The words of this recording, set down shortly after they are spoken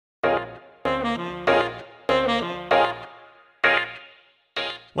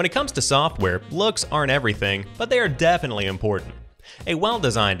When it comes to software, looks aren't everything, but they are definitely important. A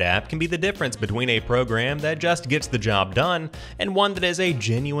well-designed app can be the difference between a program that just gets the job done and one that is a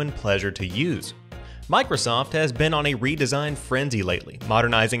genuine pleasure to use. Microsoft has been on a redesign frenzy lately,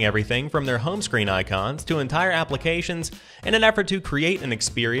 modernizing everything from their home screen icons to entire applications in an effort to create an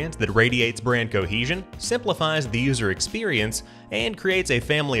experience that radiates brand cohesion, simplifies the user experience, and creates a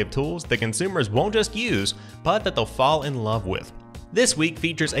family of tools that consumers won't just use, but that they'll fall in love with. This week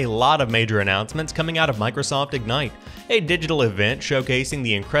features a lot of major announcements coming out of Microsoft Ignite, a digital event showcasing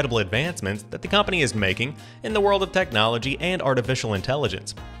the incredible advancements that the company is making in the world of technology and artificial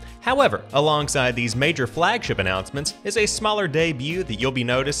intelligence. However, alongside these major flagship announcements is a smaller debut that you'll be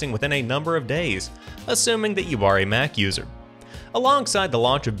noticing within a number of days, assuming that you are a Mac user. Alongside the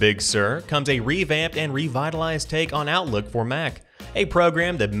launch of Big Sur comes a revamped and revitalized take on Outlook for Mac, a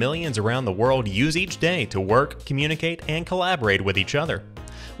program that millions around the world use each day to work, communicate, and collaborate with each other.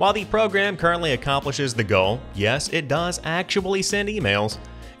 While the program currently accomplishes the goal, yes, it does actually send emails,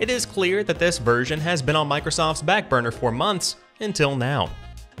 it is clear that this version has been on Microsoft's back burner for months until now.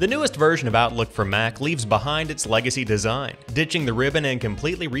 The newest version of Outlook for Mac leaves behind its legacy design, ditching the ribbon and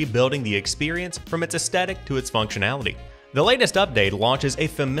completely rebuilding the experience from its aesthetic to its functionality. The latest update launches a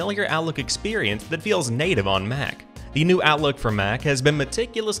familiar Outlook experience that feels native on Mac. The new Outlook for Mac has been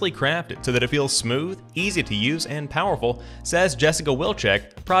meticulously crafted so that it feels smooth, easy to use, and powerful, says Jessica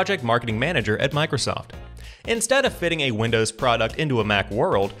Wilczek, Project Marketing Manager at Microsoft. Instead of fitting a Windows product into a Mac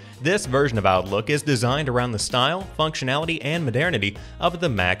world, this version of Outlook is designed around the style, functionality, and modernity of the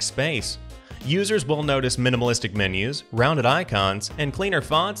Mac space. Users will notice minimalistic menus, rounded icons, and cleaner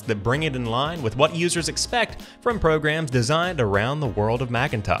fonts that bring it in line with what users expect from programs designed around the world of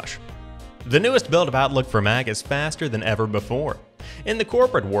Macintosh. The newest build of Outlook for Mac is faster than ever before. In the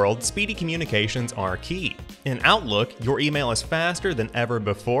corporate world, speedy communications are key. In Outlook, your email is faster than ever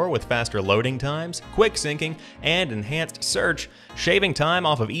before with faster loading times, quick syncing, and enhanced search, shaving time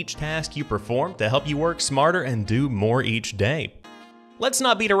off of each task you perform to help you work smarter and do more each day. Let's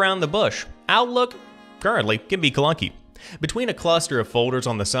not beat around the bush. Outlook currently can be clunky. Between a cluster of folders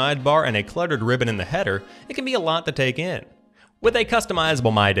on the sidebar and a cluttered ribbon in the header, it can be a lot to take in. With a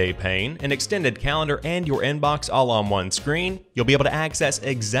customizable My Day pane, an extended calendar, and your inbox all on one screen, you'll be able to access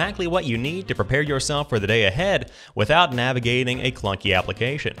exactly what you need to prepare yourself for the day ahead without navigating a clunky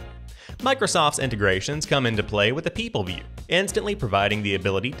application. Microsoft's integrations come into play with the People view, instantly providing the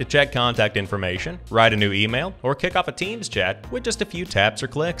ability to check contact information, write a new email, or kick off a Teams chat with just a few taps or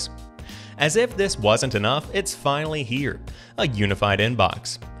clicks. As if this wasn't enough, it's finally here, a unified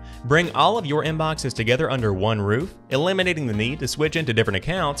inbox. Bring all of your inboxes together under one roof, eliminating the need to switch into different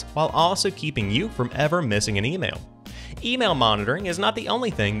accounts while also keeping you from ever missing an email. Email monitoring is not the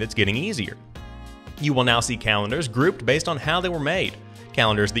only thing that's getting easier. You will now see calendars grouped based on how they were made.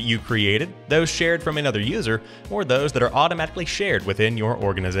 Calendars that you created, those shared from another user, or those that are automatically shared within your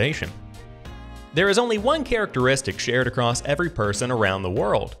organization. There is only one characteristic shared across every person around the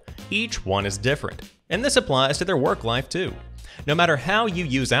world. Each one is different, and this applies to their work life too. No matter how you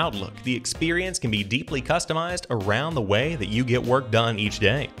use Outlook, the experience can be deeply customized around the way that you get work done each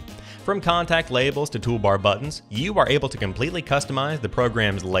day. From contact labels to toolbar buttons, you are able to completely customize the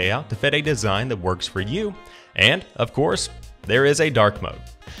program's layout to fit a design that works for you. And, of course, there is a dark mode.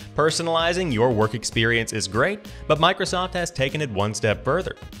 Personalizing your work experience is great, but Microsoft has taken it one step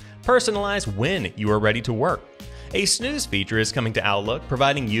further. Personalize when you are ready to work. A snooze feature is coming to Outlook,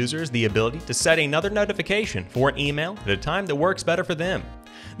 providing users the ability to set another notification for an email at a time that works better for them.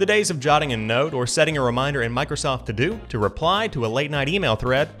 The days of jotting a note or setting a reminder in Microsoft To Do to reply to a late-night email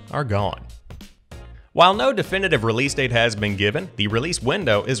thread are gone. While no definitive release date has been given, the release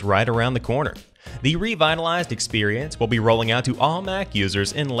window is right around the corner. The revitalized experience will be rolling out to all Mac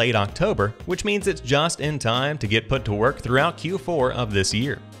users in late October, which means it's just in time to get put to work throughout Q4 of this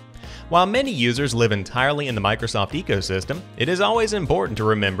year. While many users live entirely in the Microsoft ecosystem, it is always important to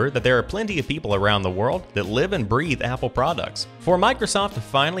remember that there are plenty of people around the world that live and breathe Apple products. For Microsoft to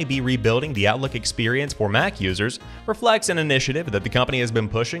finally be rebuilding the Outlook experience for Mac users reflects an initiative that the company has been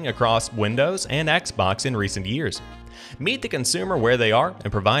pushing across Windows and Xbox in recent years. Meet the consumer where they are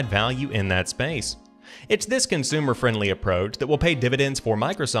and provide value in that space. It's this consumer-friendly approach that will pay dividends for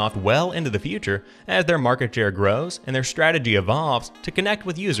Microsoft well into the future as their market share grows and their strategy evolves to connect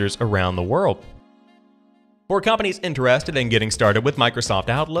with users around the world. For companies interested in getting started with Microsoft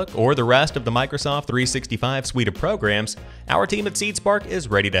Outlook or the rest of the Microsoft 365 suite of programs, our team at SeedSpark is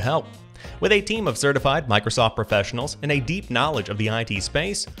ready to help. With a team of certified Microsoft professionals and a deep knowledge of the IT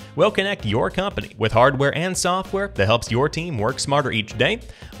space, we'll connect your company with hardware and software that helps your team work smarter each day,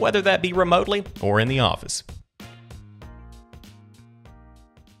 whether that be remotely or in the office.